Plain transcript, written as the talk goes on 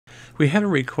We had a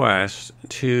request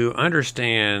to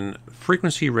understand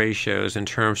frequency ratios in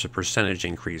terms of percentage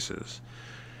increases.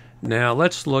 Now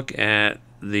let's look at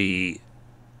the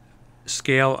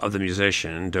scale of the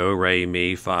musician, do, re,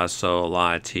 mi, fa, sol,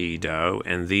 la, ti, do,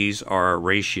 and these are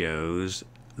ratios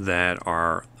that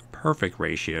are perfect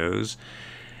ratios.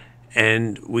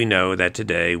 And we know that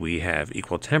today we have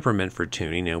equal temperament for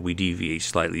tuning, and we deviate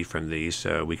slightly from these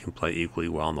so we can play equally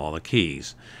well in all the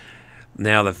keys.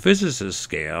 Now the physicist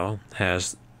scale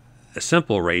has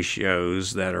simple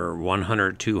ratios that are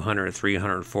 100, 200,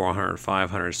 300, 400,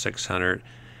 500, 600.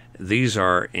 These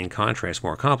are, in contrast,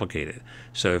 more complicated.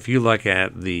 So if you look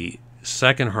at the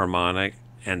second harmonic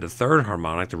and the third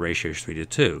harmonic, the ratio is 3 to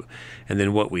 2. And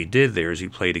then what we did there is we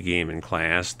played a game in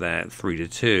class that 3 to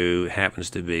 2 happens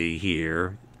to be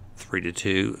here, 3 to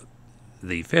 2,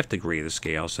 the fifth degree of the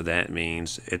scale, so that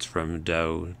means it's from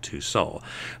do to sol.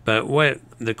 But what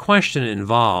the question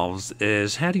involves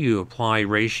is, how do you apply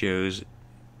ratios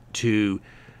to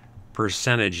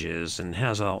percentages, and how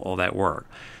does all that work?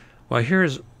 Well,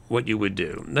 here's what you would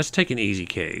do. Let's take an easy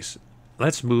case.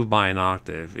 Let's move by an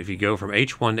octave. If you go from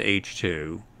H1 to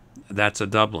H2, that's a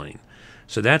doubling.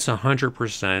 So that's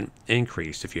 100%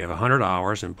 increase. If you have 100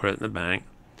 hours and put it in the bank,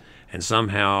 and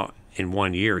somehow in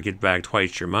 1 year get back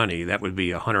twice your money, that would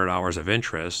be 100 hours of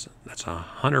interest. That's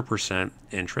 100%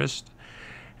 interest,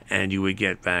 and you would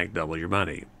get back double your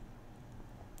money.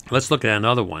 Let's look at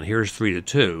another one. Here's 3 to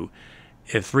 2.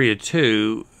 If 3 to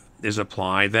 2 is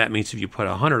applied, that means if you put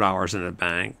 100 hours in the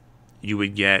bank, you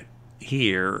would get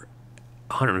here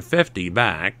 150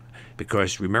 back,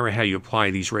 because remember how you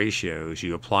apply these ratios.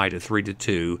 You apply to 3 to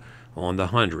 2 on the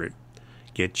 100,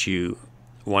 get you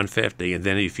 150, and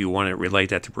then if you want to relate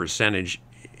that to percentage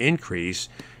increase,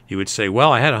 you would say,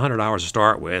 well, I had 100 hours to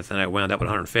start with, and I wound up with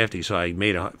 150, so I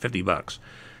made 50 bucks.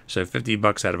 So 50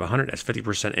 bucks out of 100, that's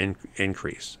 50%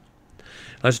 increase.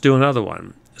 Let's do another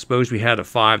one. Suppose we had a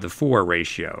 5 to 4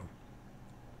 ratio.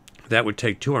 That would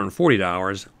take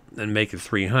 $240 and make it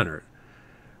 300.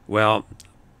 Well,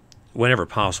 whenever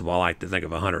possible, I like to think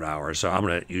of 100 hours, so I'm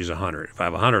going to use 100. If I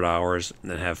have 100 hours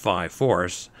and have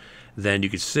 5/4, then you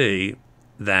could see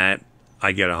that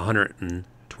I get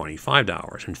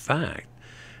 $125. In fact,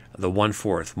 the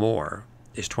 1/4 more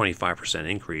is 25%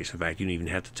 increase. In fact, you don't even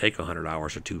have to take 100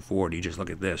 hours or 240. You just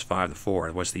look at this, 5 to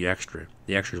 4. What's the extra?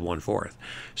 The extra is 1/4.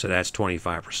 So that's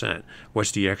 25%. What's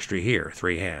the extra here?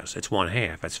 3/2. It's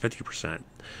 1/2. That's 50%.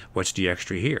 What's the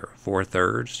extra here?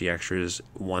 4/3. The extra is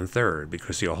 1/3,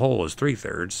 because the whole is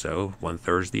 3/3, so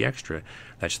 1/3 is the extra.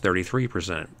 That's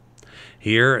 33%.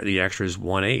 Here, the extra is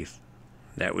 1/8.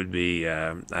 That would be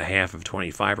a half of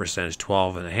 25% is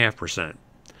 12.5%.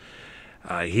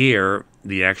 Here,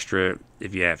 the extra,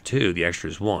 if you have 2, the extra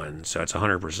is 1, so it's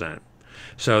 100%.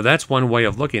 So that's one way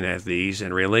of looking at these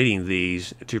and relating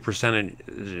these to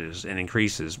percentages and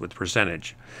increases with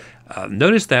percentage.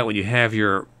 Notice that when you have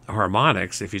your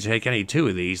harmonics, if you take any two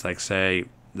of these, like say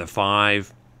the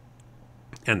 5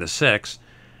 and the 6,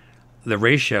 the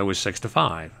ratio is 6 to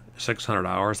 5. 600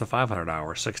 hours to 500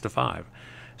 hours, 6 to 5.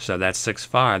 So that's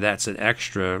 6/5. That's an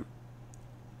extra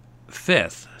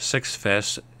fifth.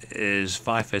 6/5 is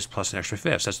 5/5 plus an extra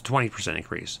fifth. That's a 20%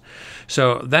 increase.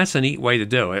 So that's a neat way to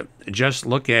do it. Just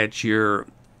look at your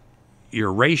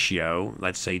ratio.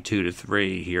 Let's say 2 to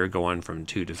 3 here, going from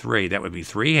 2 to 3. That would be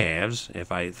 3/2.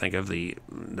 If I think of the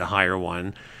higher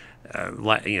one,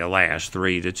 last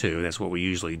 3 to 2. That's what we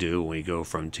usually do when we go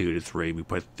from 2 to 3. We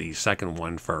put the second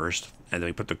one first, and then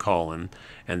we put the colon,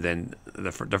 and then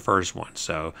the first one.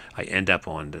 So I end up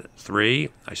on the 3.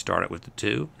 I start it with the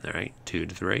 2. All right, 2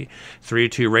 to 3. 3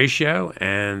 to 2 ratio,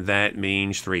 and that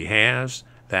means 3/2.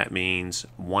 That means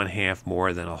 1/2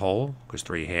 more than a whole, because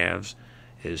 3/2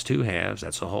 is 2/2.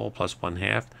 That's a whole plus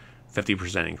 1/2,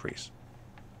 50% increase.